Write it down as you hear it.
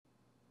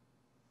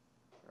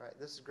right,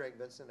 this is Greg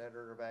Vincent,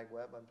 editor of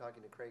AgWeb. I'm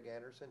talking to Craig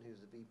Anderson, who's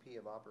the VP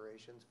of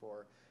Operations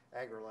for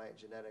AgReliant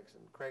Genetics.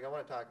 And Craig, I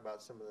want to talk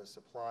about some of the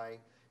supply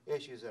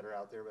issues that are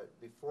out there, but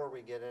before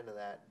we get into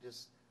that,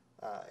 just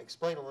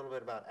explain a little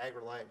bit about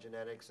AgReliant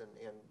Genetics and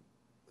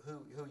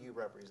who you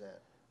represent.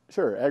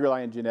 Sure.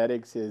 AgReliant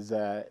Genetics is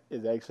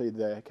actually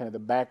the kind of the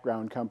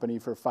background company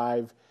for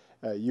 5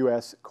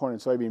 U.S. corn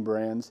and soybean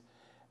brands.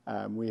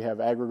 We have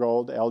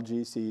AgriGold,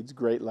 LG Seeds,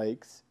 Great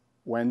Lakes,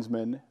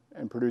 Wensman,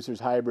 and Producers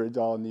Hybrids,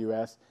 all in the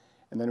U.S.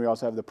 And then we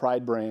also have the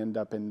Pride brand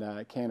up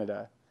in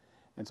Canada.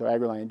 And so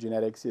AgReliant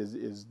Genetics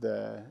is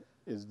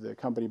the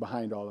company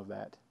behind all of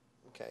that.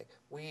 Okay,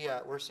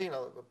 we're seeing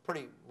a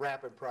pretty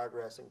rapid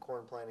progress in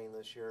corn planting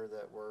this year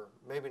that we're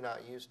maybe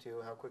not used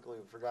to. How quickly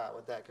we forgot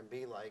what that can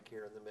be like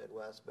here in the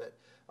Midwest. But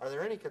are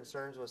there any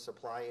concerns with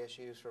supply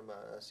issues from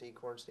a seed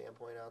corn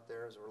standpoint out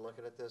there as we're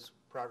looking at this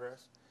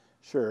progress?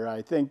 Sure.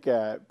 I think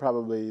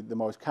probably the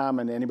most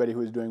common, anybody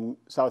who is doing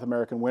South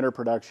American winter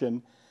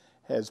production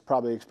has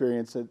probably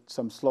experienced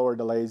some slower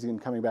delays in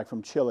coming back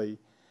from Chile.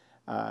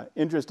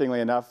 Interestingly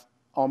enough,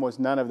 almost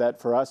none of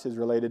that for us is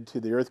related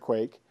to the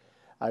earthquake.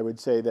 I would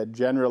say that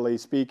generally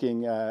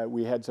speaking,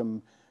 we had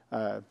some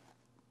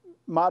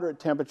moderate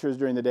temperatures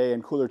during the day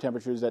and cooler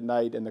temperatures at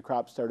night, and the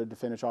crops started to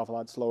finish off a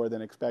lot slower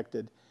than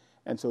expected,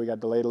 and so we got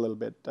delayed a little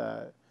bit.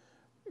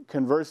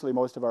 Conversely,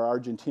 most of our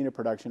Argentina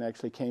production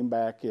actually came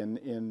back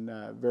in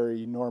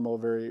very normal,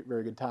 very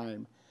good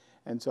time.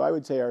 And so I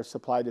would say our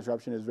supply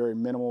disruption is very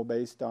minimal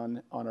based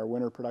on our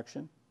winter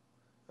production.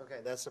 Okay,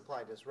 that's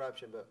supply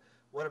disruption, but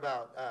what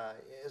about,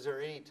 is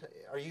there any,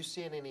 are you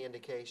seeing any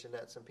indication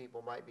that some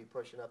people might be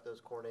pushing up those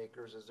corn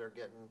acres as they're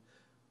getting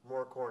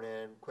more corn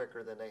in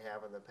quicker than they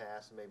have in the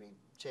past and maybe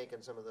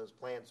taking some of those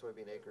planned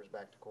soybean acres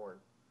back to corn?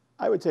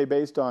 I would say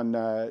based on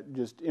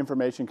just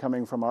information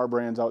coming from our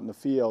brands out in the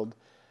field,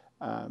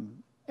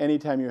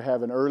 anytime you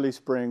have an early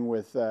spring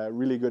with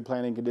really good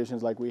planting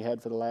conditions like we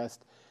had for the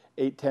last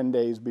 8-10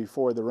 days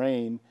before the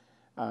rain,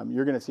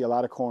 you're going to see a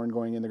lot of corn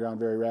going in the ground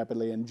very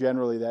rapidly, and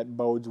generally that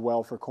bodes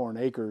well for corn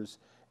acres.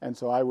 And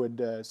so I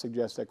would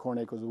suggest that corn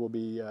acres will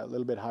be a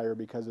little bit higher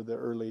because of the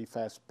early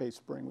fast-paced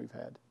spring we've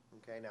had.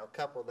 Okay, now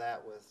couple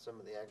that with some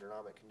of the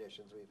agronomic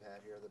conditions we've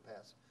had here the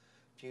past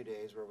few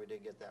days where we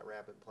did get that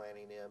rapid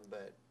planting in,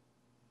 but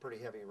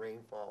pretty heavy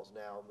rainfalls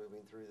now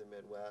moving through the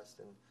Midwest,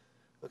 and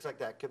looks like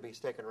that could be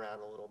sticking around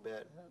a little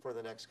bit for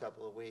the next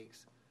couple of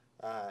weeks.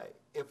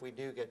 If we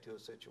do get to a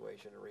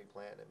situation to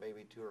replant, it may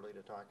be too early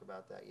to talk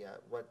about that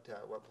yet. What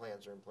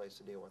plans are in place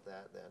to deal with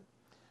that then?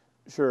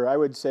 Sure, I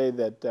would say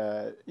that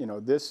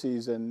this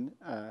season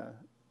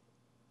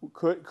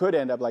could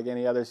end up like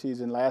any other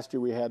season. Last year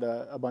we had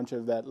a bunch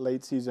of that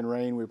late season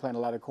rain. We planted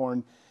a lot of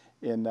corn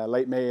in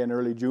late May and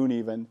early June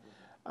even.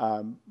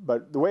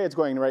 But the way it's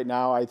going right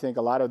now, I think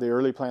a lot of the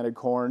early planted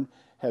corn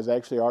has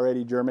actually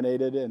already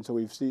germinated, and so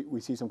we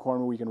see some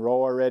corn we can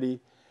row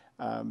already.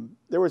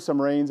 There were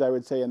some rains, I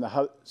would say, in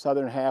the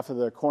southern half of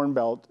the Corn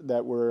Belt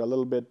that were a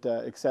little bit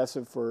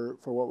excessive for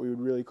what we would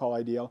really call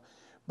ideal.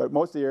 But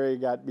most of the area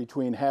got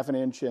between 1/2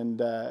 inch and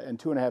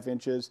 2.5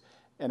 inches,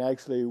 and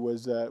actually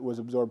was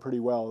absorbed pretty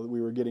well.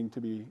 We were getting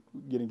to be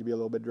a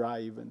little bit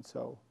dry even.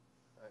 So.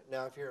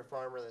 Now, if you're a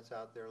farmer that's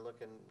out there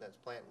that's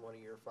planting one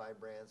of your 5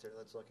 brands there,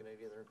 that's looking at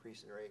either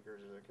increasing their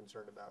acres or they're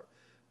concerned about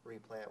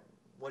replant,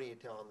 what are you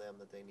telling them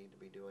that they need to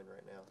be doing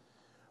right now?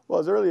 Well,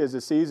 as early as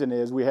the season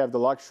is, we have the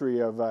luxury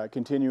of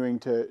continuing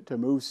to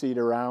move seed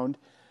around.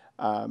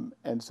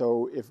 And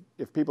so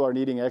if people are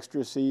needing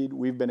extra seed,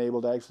 we've been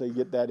able to actually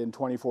get that in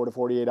 24 to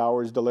 48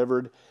 hours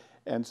delivered.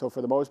 And so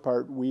for the most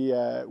part, we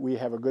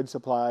have a good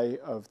supply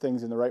of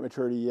things in the right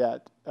maturity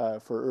yet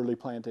for early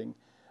planting.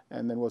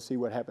 And then we'll see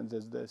what happens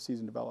as the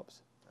season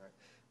develops. All right.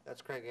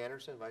 That's Craig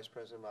Anderson, Vice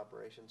President of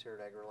Operations here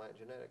at AgReliant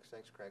Genetics.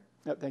 Thanks, Craig.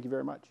 Yep, thank you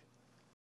very much.